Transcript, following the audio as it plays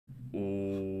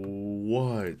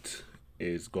What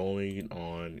is going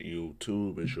on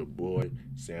YouTube? It's your boy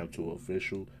Sam2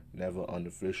 Official, never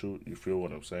unofficial. You feel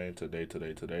what I'm saying? Today,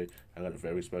 I got a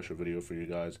very special video for you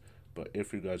guys. But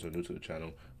if you guys are new to the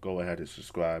channel, go ahead and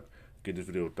subscribe. Give this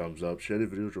video a thumbs up. Share the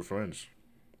video with your friends.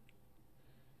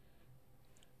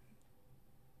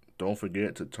 Don't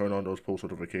forget to turn on those post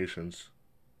notifications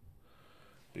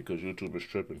because YouTube is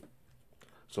tripping.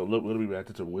 So look, we're going to be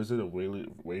reacting to Wizard of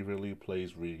Waverly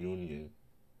Plays Reunion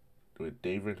with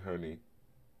David Henrie,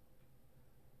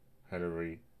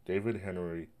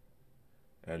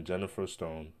 and Jennifer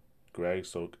Stone, Greg,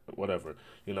 so whatever.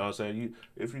 You know what I'm saying?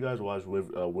 If you guys watch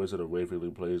Wizard of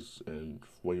Waverly Plays and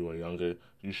when you were younger,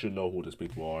 you should know who these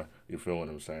people are. You feel what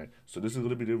I'm saying? So this is going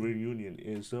to be the reunion.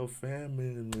 It's a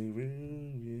family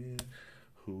reunion.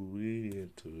 Who we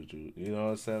into? You know what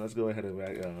I'm saying? Let's go ahead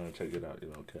and check it out. You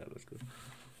know, okay, let's go.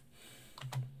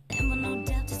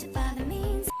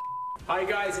 Hi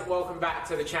guys, welcome back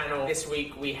to the channel. This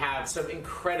week we have some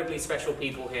incredibly special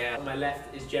people here. On my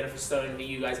left is Jennifer Stone, who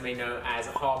you guys may know as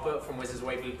Harper from Wizards of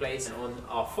Waverly Place. And on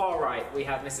our far right, we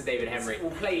have Mr. David Henrie, who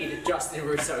played Justin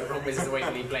Russo from Wizards of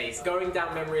Waverly Place. Going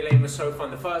down memory lane was so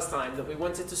fun the first time that we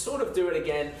wanted to sort of do it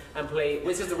again and play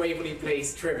Wizards of Waverly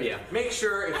Place trivia. Make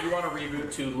sure, if you want a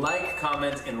reboot, to like,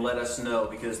 comment, and let us know,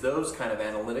 because those kind of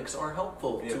analytics are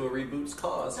helpful to a reboot's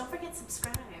cause. Don't forget to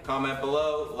subscribe. Comment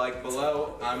below, like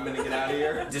below. I'm gonna get out of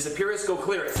here. Disappear it, go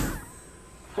clear it.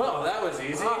 Well, that was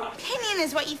easy. Opinion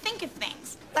is what you think of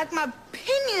things. Like my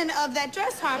opinion of that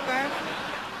dress, Harper,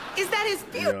 is that it's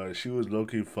beautiful. Yeah, she was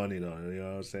low-key funny though. You know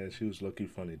what I'm saying? She was low-key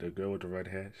funny. The girl with the red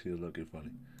hair, she was low-key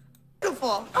funny.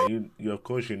 Beautiful. And you of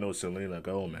course you know Selena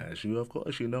Gomez. You of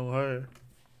course you know her.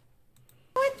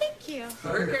 Oh, thank you.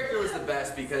 Her character was the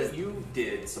best because you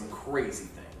did some crazy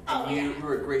things. And you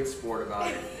were a great sport about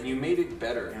it, and you made it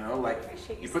better, you know, like,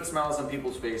 you put smiles on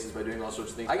people's faces by doing all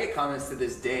sorts of things. I get comments to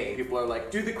this day, people are like,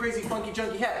 do the crazy funky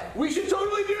junky hat, we should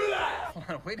totally do that! Hold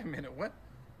on, wait a minute,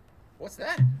 what's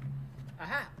that? A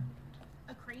hat.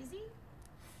 A crazy?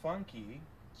 Funky,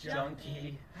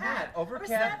 junky hat.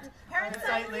 Overcapped,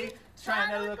 unsightly,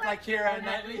 trying to look like Keira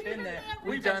Knightley. Been there,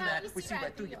 we've done that, we see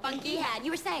right through you. Funky hat,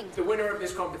 you were saying. The winner of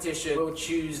this competition will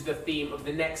choose the theme of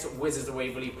the next Wizards of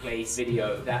Waverly Place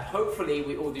video that hopefully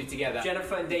we all do together.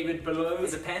 Jennifer and David, below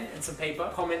is a pen and some paper.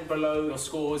 Comment below your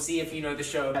scores. See if you know the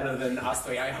show better than us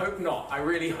three. I hope not. I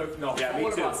really hope not. Yeah, me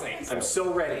too. I'm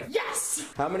so ready. Yes!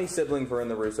 How many siblings were in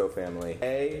the Russo family?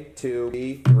 A, 2,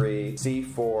 B, 3, C,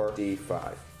 4, D,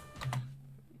 5.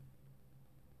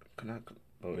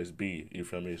 Oh, it's B. You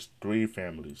feel me? It's 3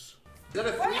 families. Is that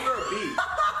a 3 or a B?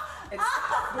 It's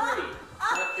 3.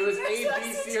 It was A,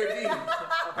 B, C, or D.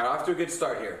 Alright, off to a good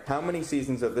start here. How many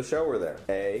seasons of the show were there?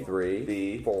 A, 3,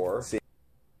 B, 4, C,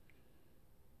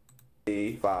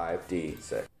 5, D,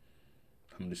 6.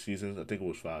 How many seasons? I think it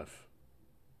was 5.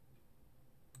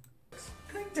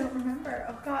 I don't remember.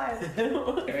 Oh God.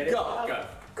 Go.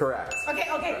 Correct.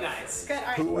 Okay. Nice. Good. All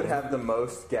right. Who would have the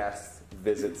most guest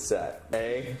visits set?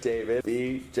 A, David,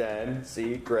 B, Jen,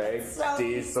 C, Greg,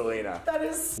 D, Selena. That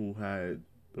is. Who had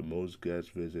the most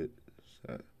guest visits?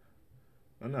 Oh,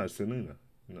 no, Selena.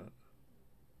 No.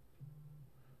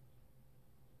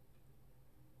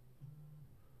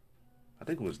 I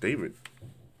think it was David.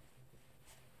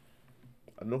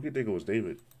 I don't think it was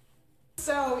David.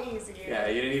 So easy. Yeah,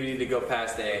 you didn't even need to go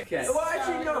past A. Okay. Well,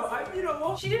 actually,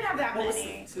 no, She didn't have that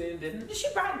many. Selena didn't? She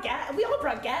brought guests. We all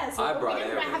brought guests. I brought we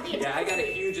didn't have the everything. Yeah, I got a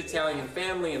intensity. huge Italian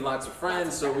family and lots of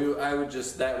friends, so I would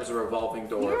just, that was a revolving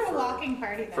door. You were a walking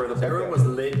party then. For the everyone was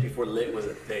lit before lit was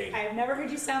a thing. I have never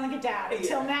heard you sound like a dad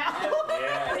until now.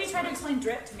 Yeah. Then he tried to explain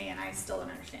drip to me, and I still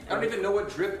don't understand it. I don't even know what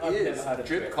drip I've is. never had a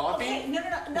Drip drip. coffee? Okay, no,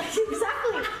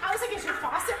 exactly. I was like, is your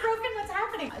faucet broken? What's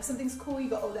happening? If something's cool, you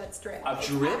go, oh, that's drip. A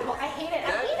drip? I hate it.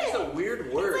 That I hate is it. a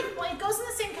weird word. It's like, well, it goes in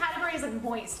the same category as like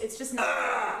moist. It's just not.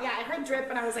 Yeah, I heard drip,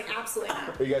 and I was like, absolutely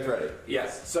not. Are you guys ready?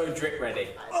 Yes. So drip ready.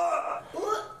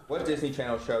 What Disney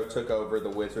Channel show took over the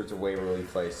Wizards of Waverly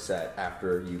Place set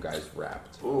after you guys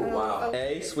wrapped? Oh, wow.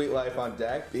 A, Sweet Life on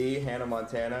Deck, B, Hannah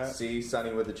Montana, C,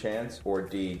 Sunny with a Chance, or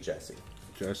D, Jessie?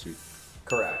 Jesse.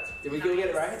 Correct. Did we get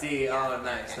it right? D, oh,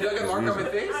 nice. Did I get a mark on my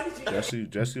face?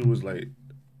 Jesse was like,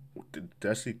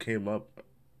 Jesse came up.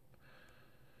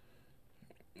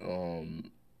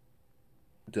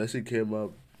 Jesse came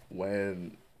up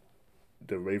when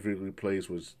the Waverly Place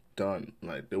was done.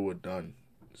 Like they were done.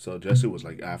 So Jesse was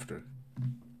like after.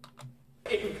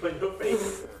 In your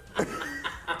face. Okay,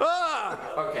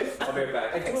 I'll be right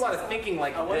back. I do a lot of thinking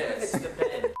like this.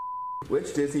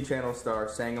 Which Disney Channel star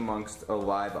sang amongst a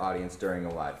live audience during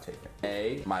a live taping?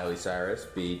 A, Miley Cyrus,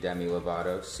 B, Demi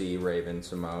Lovato, C, Raven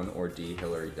Simone, or D,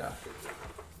 Hilary Duff?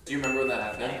 Do you remember when that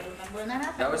happened? I remember when that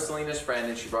happened. That was Selena's friend,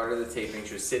 and she brought her to the taping.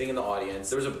 She was sitting in the audience.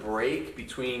 There was a break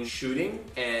between shooting,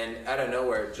 and out of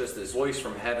nowhere, just this voice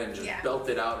from heaven just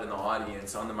belted out in the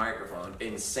audience on the microphone.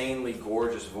 Insanely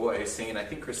gorgeous voice, singing, I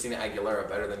think, Christina Aguilera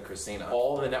better than Christina.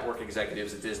 All the network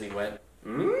executives at Disney went,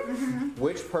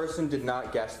 Which person did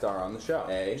not guest star on the show?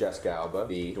 A. Jessica Alba,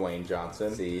 B. Dwayne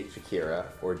Johnson, C. Shakira,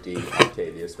 or D.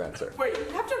 Octavia Spencer? Wait,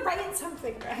 You have to write in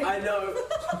something, right? I know.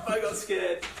 I got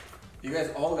scared. you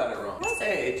guys all got it wrong.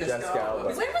 Hey, Jessica Alba.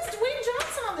 When was Dwayne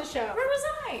Johnson on the show? Where was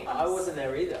I? I wasn't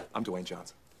there either. I'm Dwayne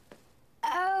Johnson.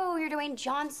 Oh, you're Dwayne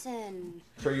Johnson.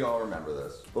 I'm sure you all remember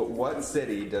this. But what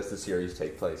city does the series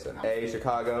take place in? A.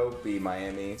 Chicago, B.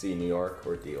 Miami, C. New York,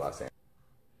 or D. Los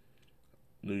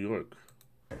New York.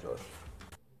 Angeles?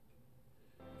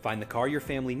 Find the car your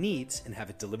family needs and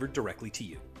have it delivered directly to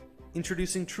you.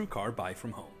 Introducing TrueCar Buy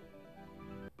From Home.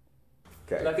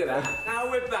 Okay. Look at that.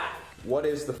 Now we're back. What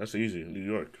is the That's easy. New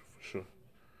York, for sure.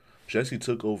 Jesse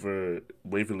took over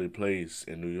Waverly Place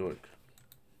in New York.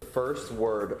 first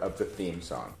word of the theme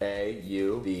song? A.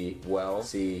 You, B. Well,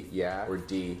 C. Yeah, or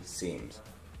D. Seems?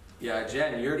 Yeah,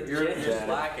 Jen, you're just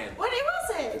lacking. What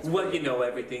was it? Well, you know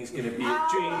everything's gonna be a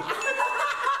dream.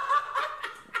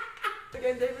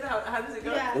 Again, David, how does it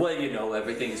go? Yeah. Well, you know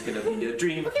everything's gonna be a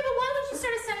dream. Okay, but why would you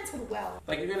start a sentence with well?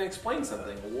 Like you're gonna explain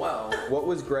something. Well, What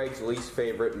was Greg's least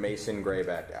favorite Mason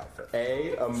Grayback outfit?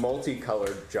 A. A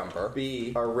multicolored jumper.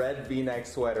 B. A red V-neck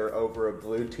sweater over a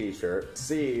blue t-shirt.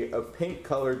 C. A pink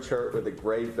colored shirt with a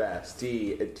gray vest.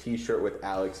 D. A t-shirt with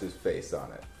Alex's face on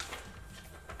it.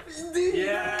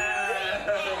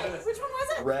 Yeah. Which one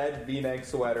was it? Red V-neck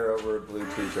sweater over a blue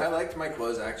I t-shirt. liked my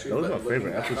clothes actually. That was but my looking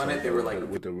favorite back episode. on it, they were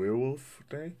like, with the werewolf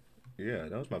thing. Yeah,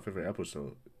 that was my favorite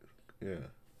episode. Yeah.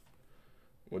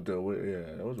 With the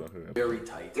yeah, that was my favorite. very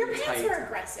tight. Your Very pants tight. were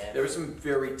aggressive. There were some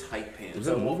very tight pants. Was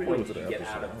that a At what movie or point was did it you an get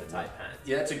episode? out of the tight pants?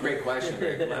 Yeah, that's a great question.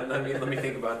 Greg. let me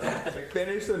think about that.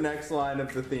 Finish the next line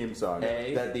of the theme song.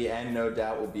 A. That the end no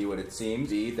doubt will be what it seems.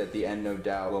 B. That the end no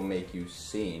doubt will make you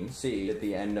seen. C. That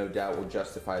the end no doubt will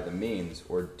justify the means.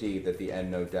 Or D. That the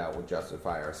end no doubt will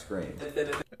justify our scream.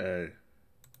 Hey.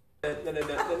 I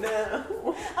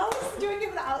was doing it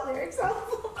without lyrics.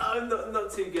 I'm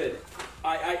not too good.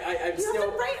 I'm You have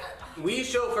still. to write. We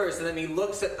show first, and then he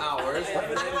looks at ours,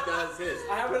 and then he does his.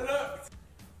 I haven't looked.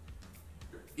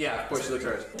 Yeah, of course he looks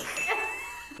at ours.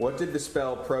 What did the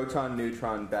spell proton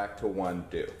neutron back to 1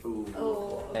 do?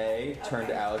 Oh. A.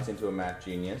 Turned Alex into a math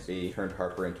genius. B. Turned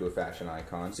Harper into a fashion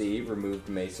icon. C. Removed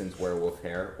Mason's werewolf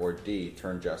hair. Or D.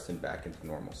 Turned Justin back into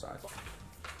normal size.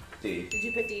 D. Did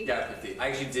you put D? Yeah, but I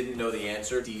actually didn't know the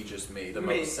answer. D just made the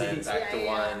most sense. Back to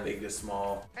one, big to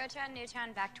small. Proton,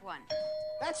 neutron, back to 1.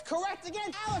 That's correct again.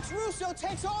 Alex Russo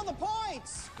takes all the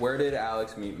points. Where did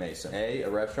Alex meet Mason? A. A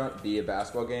restaurant. B. A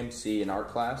basketball game. C. An art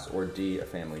class. Or D. A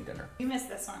family dinner. You missed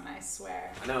this one, I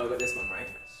swear. I know I got this one right.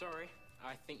 Sorry,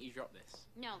 I think you dropped this.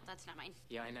 No, that's not mine.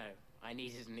 Yeah, I know. I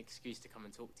needed an excuse to come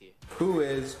and talk to you. Who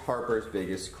is Harper's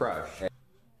biggest crush?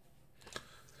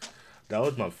 That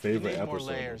was my favorite More episode.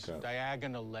 layers,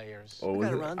 diagonal layers. Or was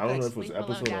it, I don't know if it was Leave me alone,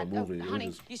 episode or Dad. movie. Oh, It honey,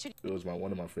 was just, you should- it was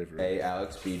one of my favorites. A.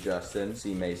 Alex. B. Justin.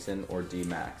 C. Mason. Or D.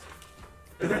 Max.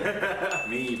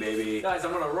 Me, baby. Guys,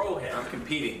 I'm on a roll here. I'm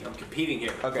competing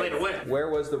here. Okay. Play to win. Where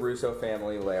was the Russo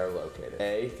family lair located?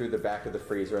 A. Through the back of the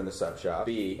freezer in the sub shop.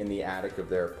 B. In the attic of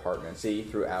their apartment. C.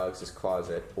 Through Alex's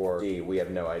closet. Or D. We have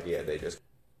no idea. They just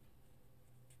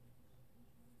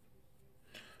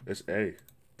It's A.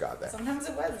 got there. Sometimes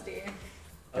it was D.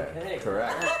 Okay.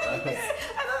 Correct. I thought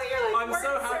you were like, I'm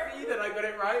so happy that I got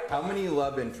it right. How many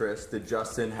love interests did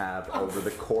Justin have over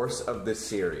the course of the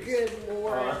series? Good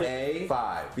lord. A.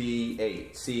 5. B.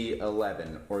 8. C.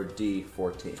 11. Or D.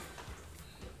 14.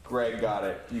 Greg got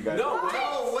it. You guys.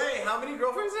 No way. How many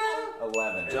girlfriends have?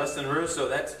 11. Justin Russo,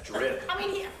 that's drip. I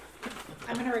mean,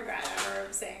 I'm gonna regret ever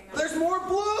saying that. There's more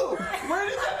blue. Where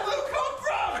did that blue come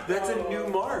from? That's a new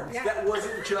mark. Yeah. That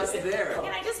wasn't just there.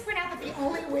 Can I just point out that the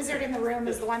only wizard in the room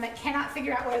is the one that cannot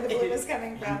figure out where the blue is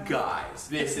coming You from? guys,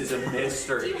 this is a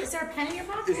mystery. Is there a pen in your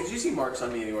pocket? Did you see marks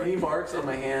on me anywhere? Any marks on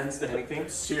my hands? Anything?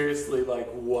 Seriously, like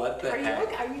what the Are you heck?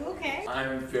 okay? Are you okay?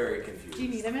 I'm very confused. Do you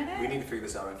need a minute? We need to figure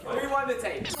this out on camera. Rewind the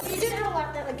tape. You did have a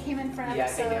lot that like came in front Yeah, I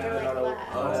episode think or like a lot of- last.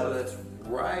 Oh, that's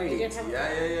right. You Yeah, did have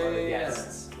yeah.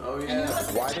 Yes. Oh, And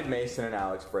yeah. Why did Mason and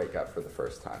Alex break up for the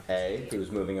first time? A. He was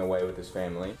moving away with his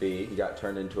family. B. He got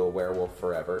turned into a werewolf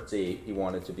forever. C. He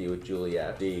wanted to be with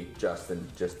Juliet. D. Justin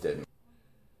just didn't.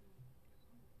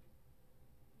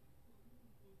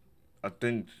 I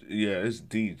think, yeah, it's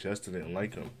D. Justin didn't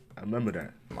like him. I remember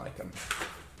that. Like him.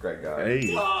 Greg got it. Hey.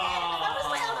 That was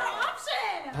my other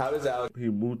option. How does Alex He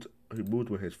moved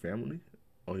with his family?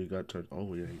 Oh, he got turned.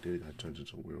 Oh yeah, he did. Got turned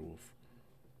into a werewolf.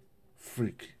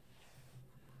 Freak.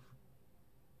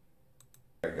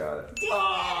 I got it. Dang it!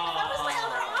 That was my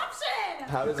other option!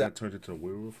 How does Got that turned into a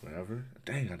werewolf forever?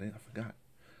 Dang, I forgot.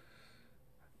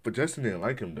 But Justin didn't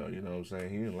like him though. You know what I'm saying?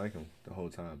 He didn't like him the whole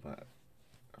time. But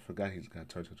I forgot he's got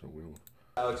turned into a werewolf.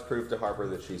 Alex prove to Harper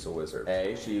that she's a wizard?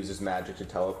 A, she uses magic to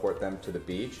teleport them to the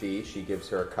beach. B, she gives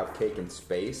her a cupcake in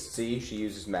space. C, she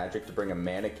uses magic to bring a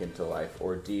mannequin to life.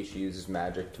 Or D, she uses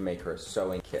magic to make her a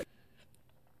sewing kit.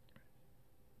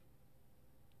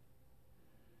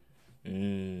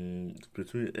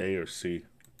 Between A or C.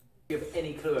 Do you have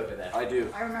any clue over there? I do.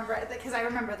 I remember it because I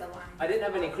remember the line. I didn't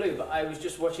have any clue, but I was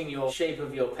just watching your shape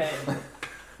of your pen.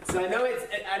 So I know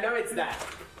it's that.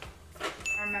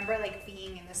 I remember like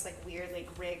being in this like weird like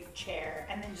rigged chair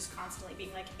and then just constantly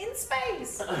being like, in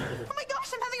space! Oh my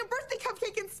gosh, I'm having a birthday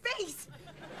cupcake in space!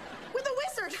 With a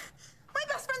wizard! My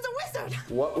best friend's a wizard!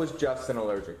 What was Justin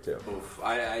allergic to? Oof,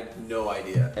 I had no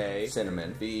idea. A,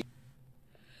 cinnamon. B,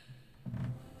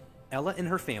 Ella and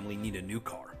her family need a new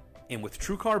car. And with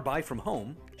TrueCar Buy From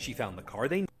Home, she found the car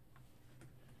they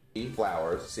need.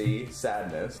 flowers. C,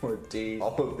 sadness. Or D,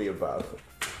 all of the above.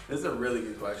 This is a really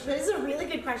good question. This is a really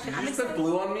good question. Did you just put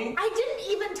blue on me? I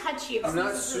didn't even touch you. I'm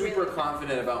not This is super really-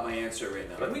 confident about my answer right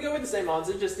now. Can we go with the same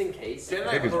answer just in case? Jen and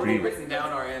I think have it's already B. written down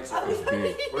our answer.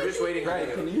 B. We're just waiting for Greg,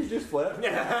 you. can you just flip?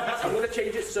 I'm gonna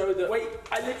change it so that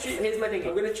here's my thing.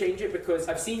 I'm gonna change it because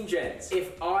I've seen Jen's.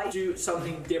 If I do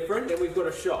something different, then we've got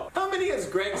a shot. How many has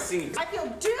Greg seen? I feel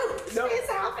duped. No, It's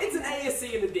happening. it's an A, a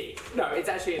C, and a D. No, it's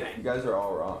actually an You guys are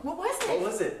all wrong. What was it? What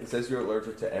was it? It says you're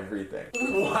allergic to everything.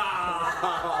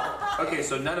 Wow. Okay,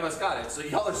 so none of us got it. So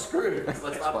y'all are screwed. Let's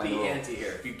up Explain the the rule. ante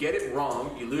here. If you get it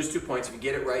wrong, you lose 2 points. If you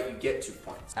get it right, you get 2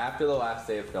 points. After the last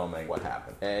day of filming, what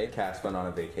happened? A, cast went on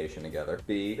a vacation together.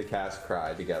 B, the cast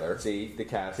cried together. C, the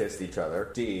cast kissed each other.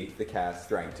 D, the cast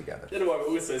drank together. I don't know why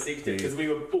we were so secretive because we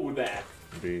were all there.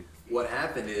 B. What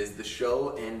happened is the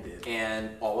show ended and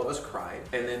all of us cried,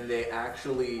 and then they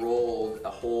actually rolled a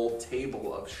whole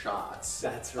table of shots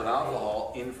That's of right.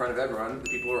 alcohol in front of everyone. The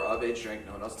people who were of age drank,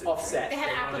 no one else did. Offset. They had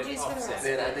They apple wanted juice for the offset.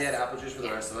 rest. They had apple juice for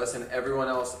the rest of us, and everyone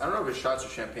else. I don't know if it was shots or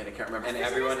champagne. I can't remember. And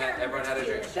everyone had a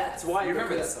drink. That's why You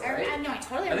remember because- that, though, right? No, I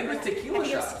totally I think it remember was that. tequila I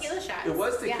think shots. It was tequila shots. It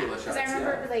was tequila Because shots, I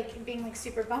remember yeah. like being like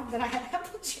super bummed that I had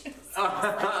apple juice. That's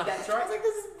I right. was like,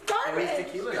 this is It garbage. was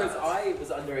tequila Because shots. I was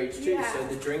underage too, Yeah. so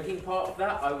the drinking part of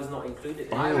that I was not included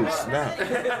in. Oh snap!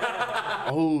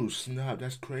 Oh snap!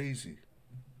 That's crazy.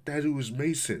 That dude was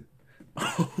Mason.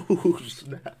 Oh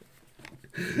snap!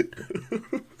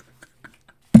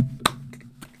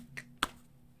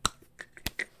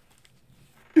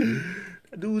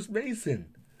 That dude was Mason.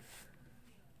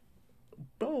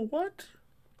 Bro, what?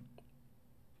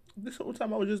 This whole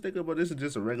time I was just thinking about this is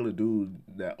just a regular dude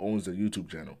that owns a YouTube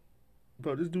channel.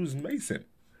 Bro, this dude's Mason.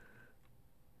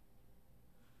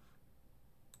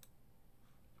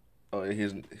 Oh,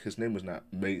 his name is not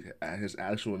Mason. His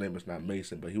actual name is not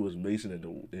Mason, but he was Mason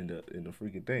in the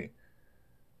freaking thing.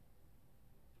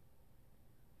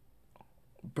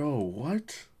 Bro,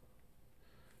 what?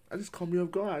 I just caught me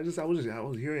off guard. I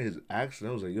was hearing his accent.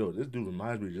 I was like, yo, this dude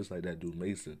reminds me just like that dude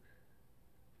Mason.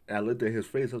 And I looked at his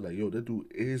face. I was like, yo, that dude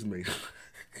is Mason.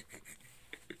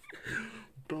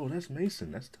 Bro, that's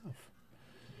Mason. That's tough.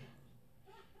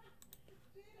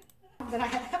 That I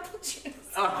had apple juice.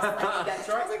 That's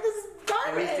I right. was like, this is It was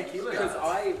garbage. tequila Because shots.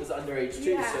 I was underage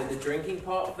too, Yeah. so the drinking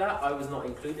part of that I was not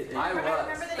included in. I I remember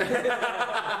was.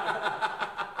 that.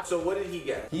 So what did he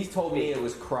get? He told me it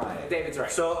was crying. David's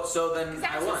right. So then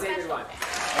That I was won. a David special won. thing.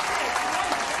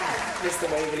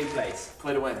 Mr. Waverly Place.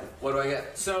 Play to win. What do I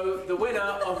get? So the winner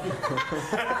of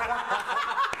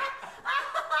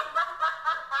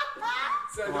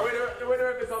the winner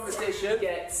of the competition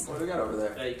gets. What do we got over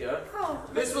there? There you go. Oh,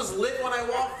 This was lit when I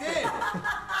walked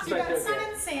in. you got sun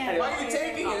and sand. Why are you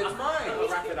taking it? It's mine. I'll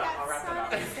wrap it up. I'll wrap it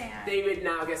up. David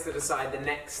now gets to decide the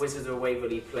next Wizards of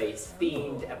Waverly Place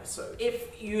themed episode.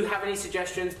 If you have any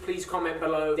suggestions, please comment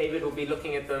below. David will be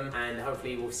looking at them, and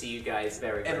hopefully we'll see you guys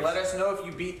very, very And let us know if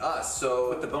you beat us. So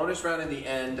with the bonus round in the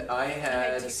end, I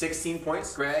had 16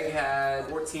 points. Greg had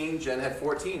 14. Jen had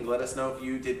 14. Let us know if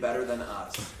you did better than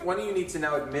us. One of you need to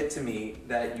now admit to me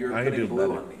that you're I putting did blue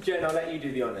better. on me. Jen, I'll let you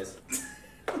do the honors.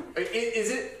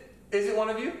 Is it one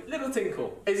of you? Little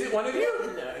tinkle. Is it one of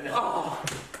you? No. Oh.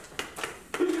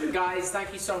 Guys,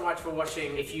 thank you so much for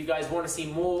watching. If you guys want to see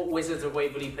more Wizards of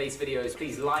Waverly Place videos,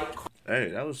 please like. Hey,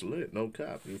 that was lit. No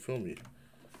cap. You feel me?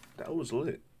 That was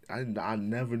lit. I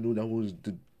never knew that was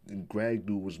the Greg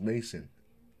dude was Mason.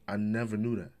 I never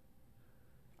knew that.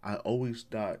 I always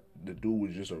thought the dude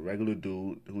was just a regular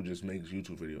dude who just makes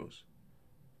YouTube videos.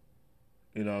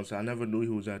 You know what I'm saying? I never knew he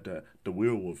was at the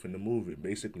werewolf in the movie.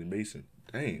 Basically, Mason.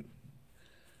 Dang.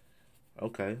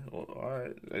 Okay. Well, all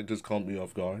right. It just caught me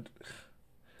off guard.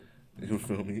 You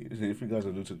feel me? If you guys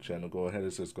are new to the channel, go ahead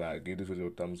and subscribe. Give this video a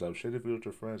thumbs up. Share the video with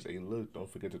your friends. Hey, look, don't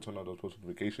forget to turn on those post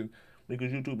notifications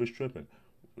because YouTube is tripping.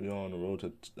 We're on the road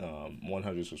to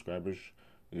 100 subscribers.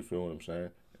 You feel what I'm saying?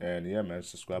 And yeah, man,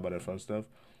 subscribe all that fun stuff.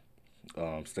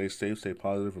 Stay safe, stay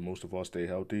positive, and most of all, stay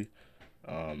healthy.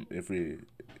 If we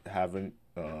haven't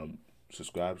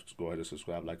subscribed, go ahead and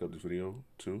subscribe, like up this video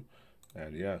too.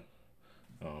 And yeah,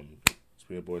 it's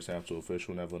been your boy Sam, to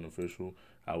official, never unofficial.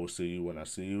 I will see you when I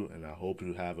see you, and I hope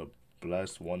you have a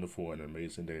blessed, wonderful, and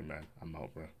amazing day, man. I'm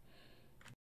out, bro.